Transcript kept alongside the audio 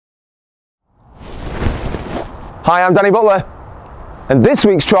Hi, I'm Danny Butler, and this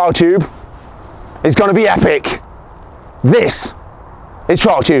week's trial tube is going to be epic. This is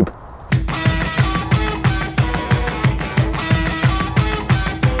trial tube.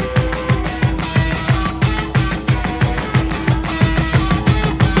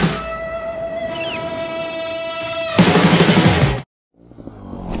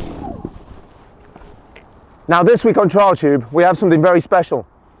 Now this week on Trial Tube, we have something very special.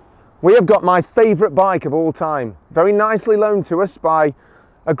 We have got my favourite bike of all time, very nicely loaned to us by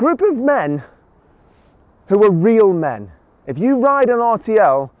a group of men who are real men. If you ride an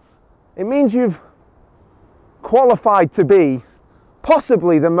RTL, it means you've qualified to be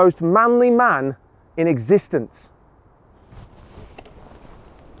possibly the most manly man in existence.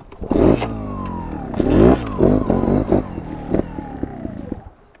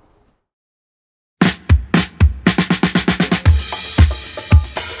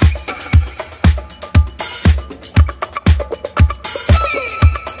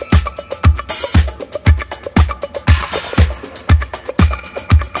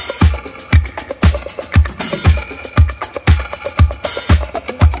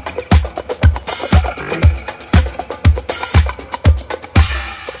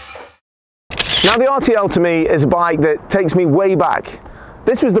 Now the RTL to me is a bike that takes me way back.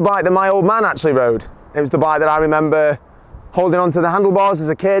 This was the bike that my old man actually rode. It was the bike that I remember holding onto the handlebars as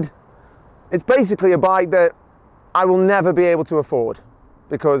a kid. It's basically a bike that I will never be able to afford,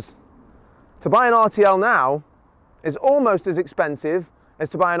 because to buy an RTL now is almost as expensive as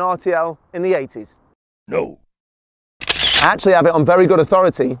to buy an RTL in the 80s. No. I actually have it on very good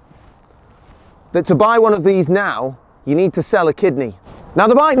authority that to buy one of these now, you need to sell a kidney. Now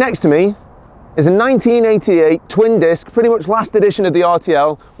the bike next to me is a 1988 twin disc, pretty much last edition of the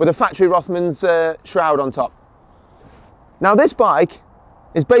RTL, with a factory Rothmans shroud on top. Now this bike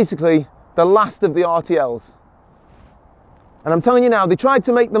is basically the last of the RTLs. And I'm telling you now, they tried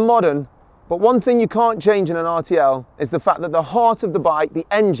to make them modern, but one thing you can't change in an RTL is the fact that the heart of the bike, the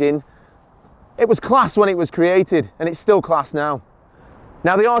engine, it was class when it was created, and it's still class now.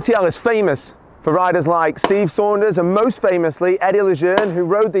 Now the RTL is famous for riders like Steve Saunders and most famously Eddie Lejeune, who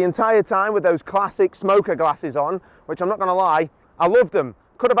rode the entire time with those classic smoker glasses on, which I'm not going to lie, I loved them.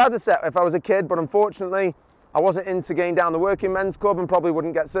 Could have had a set if I was a kid, but unfortunately I wasn't into going down the working men's club and probably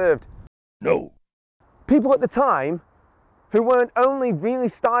wouldn't get served. No. People at the time who weren't only really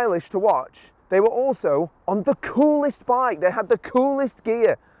stylish to watch, they were also on the coolest bike. They had the coolest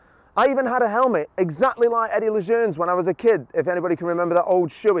gear. I even had a helmet exactly like Eddie Lejeune's when I was a kid, if anybody can remember that old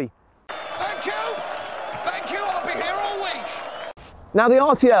shoey. Thank you, I'll be here all week. Now the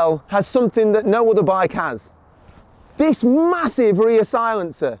RTL has something that no other bike has. This massive rear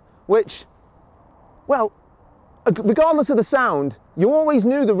silencer, which, well, regardless of the sound, you always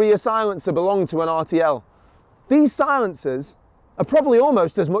knew the rear silencer belonged to an RTL. These silencers are probably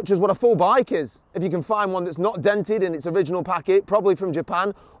almost as much as what a full bike is, if you can find one that's not dented in its original packet, probably from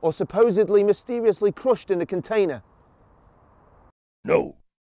Japan, or supposedly mysteriously crushed in a container. No.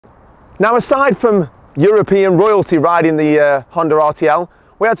 Now aside from European royalty riding the Honda RTL,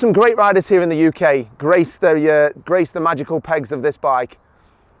 we had some great riders here in the UK grace the magical pegs of this bike.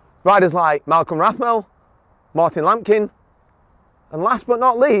 Riders like Malcolm Rathmell, Martin Lampkin, and last but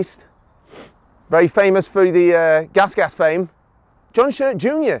not least, very famous for the gas fame, John Shirt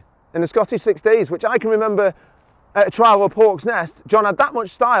Jr. in the Scottish 6 Days, which I can remember at a trial of Hawk's Nest. John had that much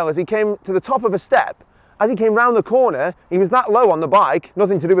style as he came to the top of a step. As he came round the corner, he was that low on the bike,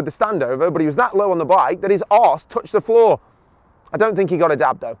 nothing to do with the standover, but he was that low on the bike that his arse touched the floor. I don't think he got a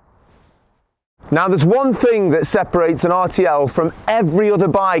dab though. Now there's one thing that separates an RTL from every other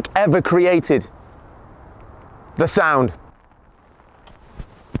bike ever created. The sound.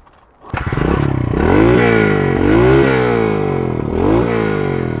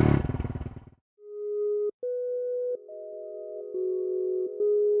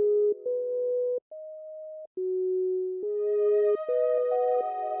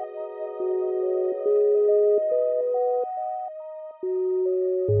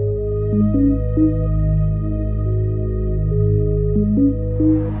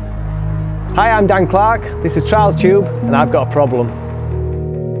 Hi, I'm Dan Clark, this is Trials Tube, and I've got a problem.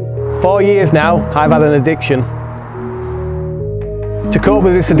 4 years now, I've had an addiction. To cope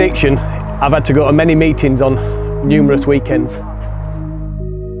with this addiction, I've had to go to many meetings on numerous weekends.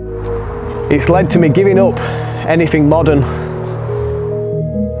 It's led to me giving up anything modern.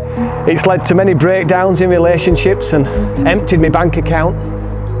 It's led to many breakdowns in relationships and emptied my bank account.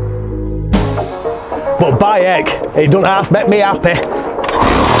 But by heck, it don't half make me happy.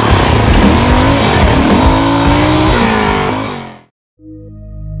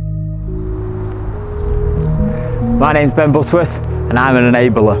 My name's Ben Butterworth and I'm an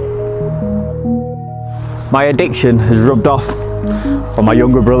enabler. My addiction has rubbed off on my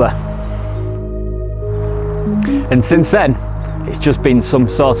younger brother. And since then, it's just been some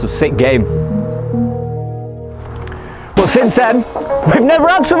sort of sick game. But since then, we've never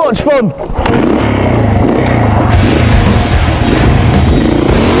had so much fun!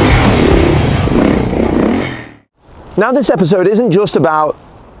 Now this episode isn't just about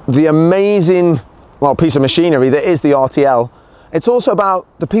the amazing, well, piece of machinery that is the RTL. It's also about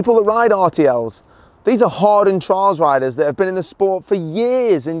the people that ride RTLs. These are hardened trials riders that have been in the sport for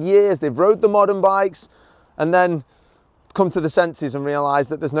years and years. They've rode the modern bikes and then come to the senses and realise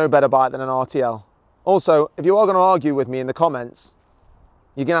that there's no better bike than an RTL. Also, if you are going to argue with me in the comments,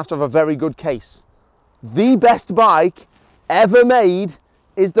 you're going to have a very good case. The best bike ever made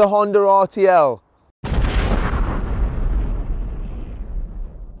is the Honda RTL.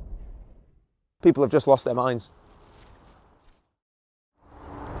 People have just lost their minds.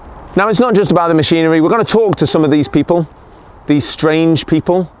 Now, it's not just about the machinery. We're going to talk to some of these people, these strange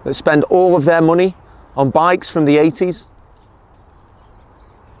people that spend all of their money on bikes from the 80s.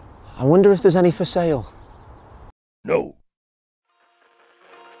 I wonder if there's any for sale. No.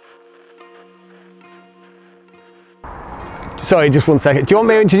 Sorry, just one second. Do you want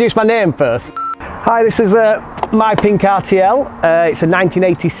me to introduce my name first? Hi, this is my pink RTL. It's a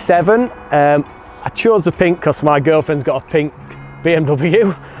 1987. I chose the pink because my girlfriend's got a pink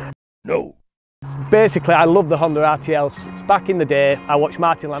BMW. No. Basically, I love the Honda RTLs. It's back in the day. I watched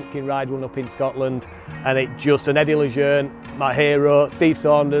Martin Lampkin ride one up in Scotland, and and Eddie Lejeune, my hero, Steve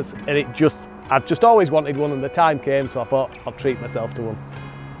Saunders, and I've just always wanted one, and the time came, so I thought I'll treat myself to one.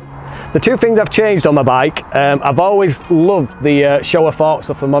 The two things I've changed on my bike, I've always loved the Showa forks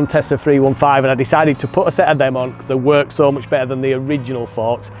off the Montesa 315, and I decided to put a set of them on because they work so much better than the original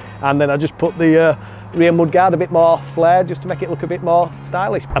forks, and then I just put the rear mudguard a bit more flared just to make it look a bit more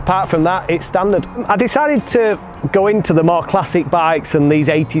stylish. Apart from that, it's standard. I decided to go into the more classic bikes and these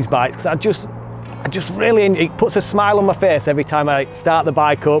 80s bikes because I just really, it puts a smile on my face every time I start the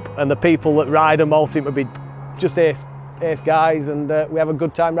bike up, and the people that ride them all seem to be just ace guys, and we have a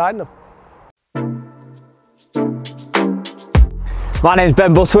good time riding them. My name's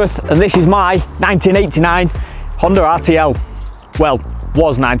Ben Butterworth and this is my 1989 Honda RTL. Well,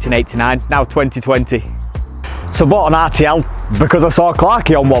 was 1989, now 2020. So I bought an RTL because I saw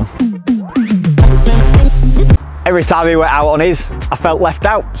Clarky on one. Every time he went out on his, I felt left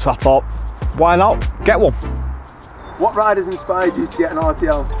out, so I thought, why not get one? What riders inspired you to get an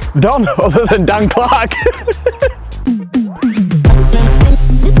RTL? None other than Dan Clark.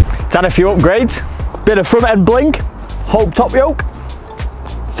 It's had a few upgrades, bit of front end bling, Hope top yoke,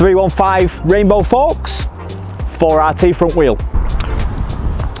 315 rainbow forks, 4RT front wheel.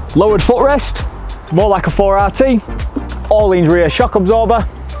 Lowered footrest, more like a 4RT, Orleans rear shock absorber,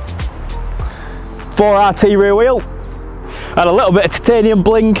 4RT rear wheel, and a little bit of titanium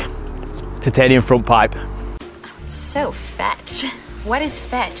bling, titanium front pipe. So fetch. What is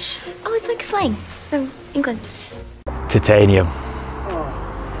fetch? Oh, it's like slang from England. Titanium.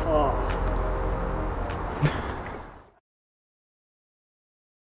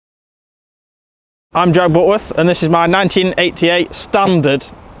 I'm Jack Butterworth and this is my 1988 standard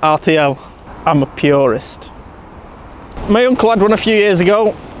RTL. I'm a purist. My uncle had one a few years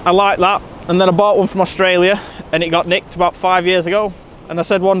ago. I liked that, and then I bought one from Australia and it got nicked about 5 years ago. And I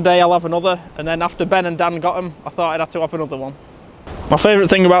said one day I'll have another, and then after Ben and Dan got them, I thought I'd have to have another one. My favourite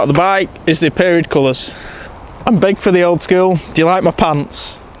thing about the bike is the period colours. I'm big for the old school. Do you like my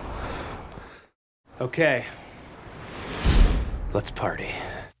pants? Okay, let's party.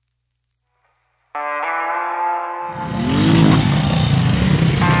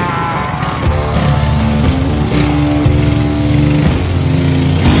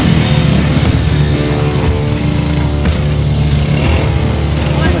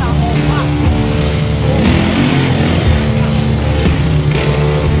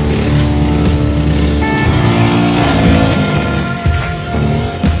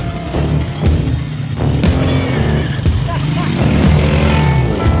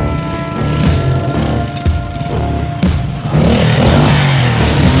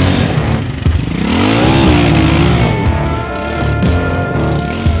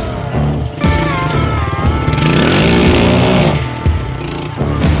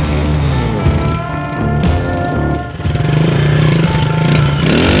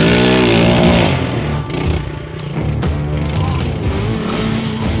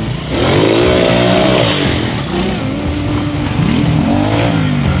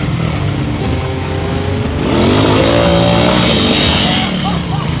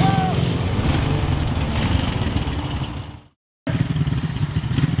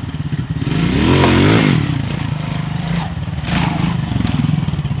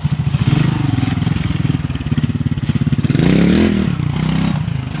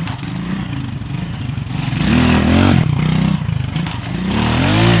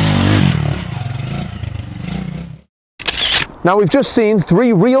 Now we've just seen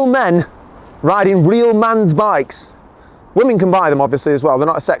 3 real men riding real man's bikes. Women can buy them obviously as well, they're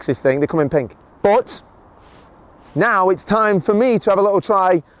not a sexist thing, they come in pink. But now it's time for me to have a little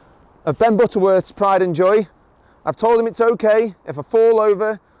try of Ben Butterworth's Pride and Joy. I've told him it's okay, if I fall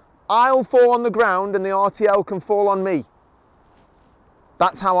over, I'll fall on the ground and the RTL can fall on me.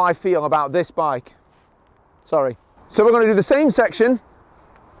 That's how I feel about this bike. Sorry. So we're going to do the same section,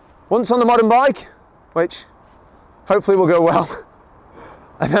 once on the modern bike, which hopefully will go well.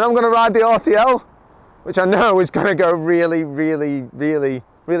 And then I'm going to ride the RTL, which I know is going to go really, really, really,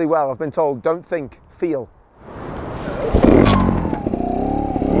 really well. I've been told, don't think, feel.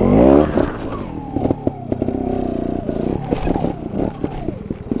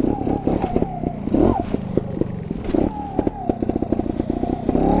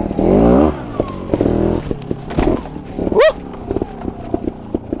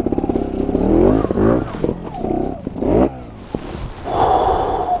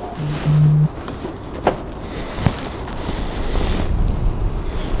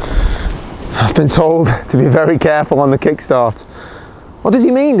 I've been told to be very careful on the kickstart. What does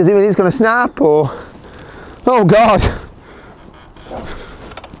he mean? Does he mean he's going to snap or... Oh God!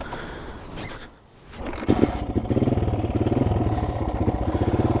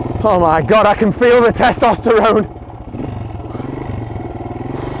 Oh my God, I can feel the testosterone!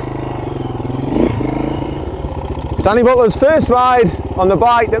 Danny Butler's first ride on the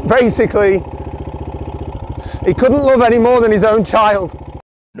bike that basically he couldn't love any more than his own child.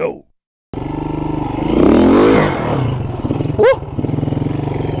 No.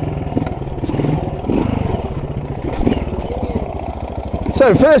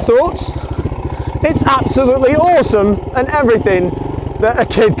 So first thoughts, it's absolutely awesome and everything that a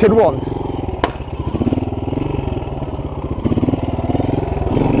kid could want.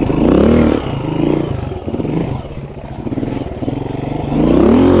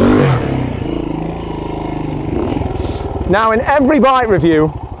 Now in every bike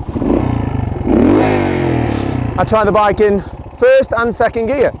review, I try the bike in first and second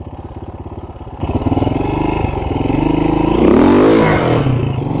gear.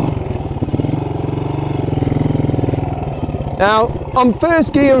 Now, on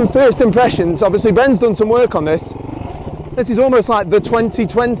first gear and first impressions, obviously Ben's done some work on this. This is almost like the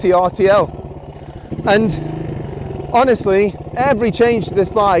 2020 RTL. And honestly, every change to this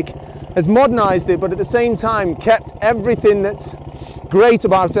bike has modernised it, but at the same time kept everything that's great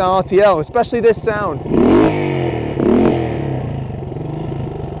about an RTL, especially this sound.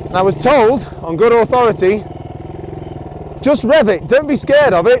 And I was told, on good authority, just rev it, don't be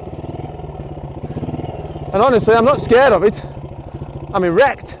scared of it. And honestly, I'm not scared of it. I'm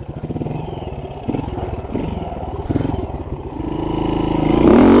erect.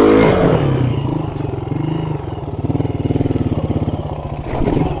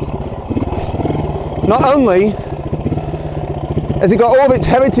 Not only has it got all of its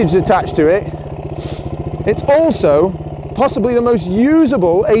heritage attached to it, it's also possibly the most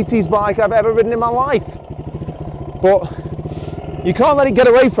usable 80s bike I've ever ridden in my life. But you can't let it get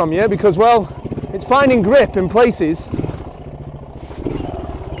away from you because, well, it's finding grip in places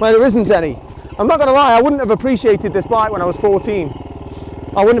where there isn't any. I'm not going to lie, I wouldn't have appreciated this bike when I was 14.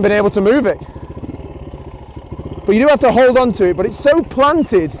 I wouldn't have been able to move it. But you do have to hold on to it, but it's so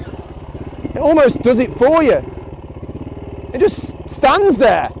planted, it almost does it for you. It just stands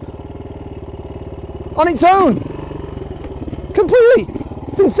there on its own, completely.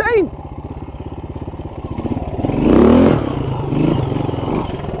 It's insane.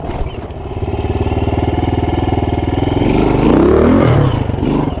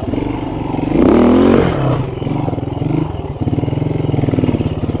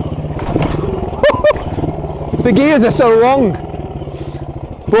 The gears are so long,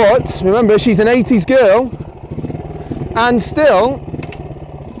 but remember she's an 80s girl, and still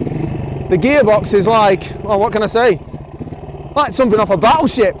the gearbox is like, well, what can I say, like something off a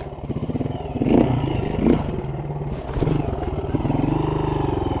battleship.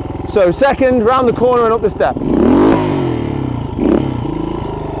 So second, round the corner and up the step.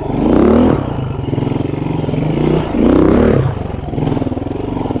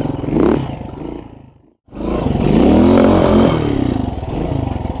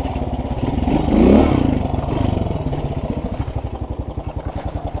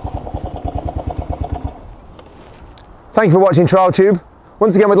 Thank you for watching TrialTube.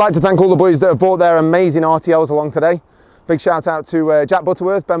 Once again, we'd like to thank all the boys that have bought their amazing RTLs along today. Big shout out to Jack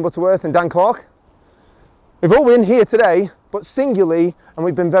Butterworth, Ben Butterworth and Dan Clark. We've all been here today, but singularly, and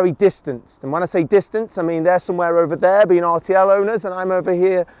we've been very distanced. And when I say distance, I mean they're somewhere over there being RTL owners and I'm over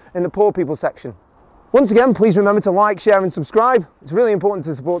here in the poor people section. Once again, please remember to like, share and subscribe. It's really important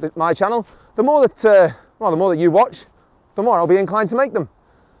to support my channel. The more that, well, the more that you watch, the more I'll be inclined to make them.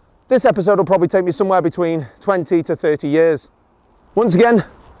 This episode will probably take me somewhere between 20 to 30 years. Once again,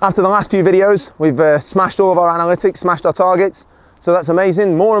 after the last few videos, we've smashed all of our analytics, smashed our targets. So that's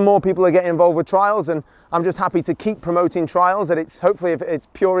amazing. More and more people are getting involved with trials, and I'm just happy to keep promoting trials at its, hopefully, its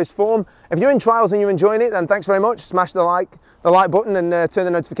purest form. If you're in trials and you're enjoying it, then thanks very much. Smash the like button and turn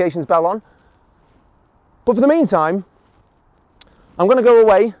the notifications bell on. But for the meantime, I'm going to go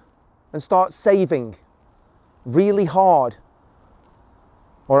away and start saving really hard.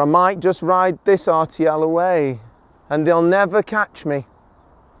 Or I might just ride this RTL away and they'll never catch me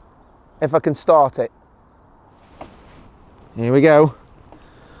if I can start it. Here we go.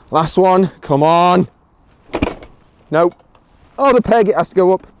 Last one, come on. Nope. Oh, the peg, it has to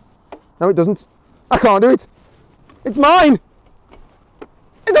go up. No, it doesn't. I can't do it. It's mine.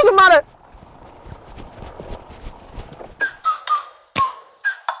 It doesn't matter.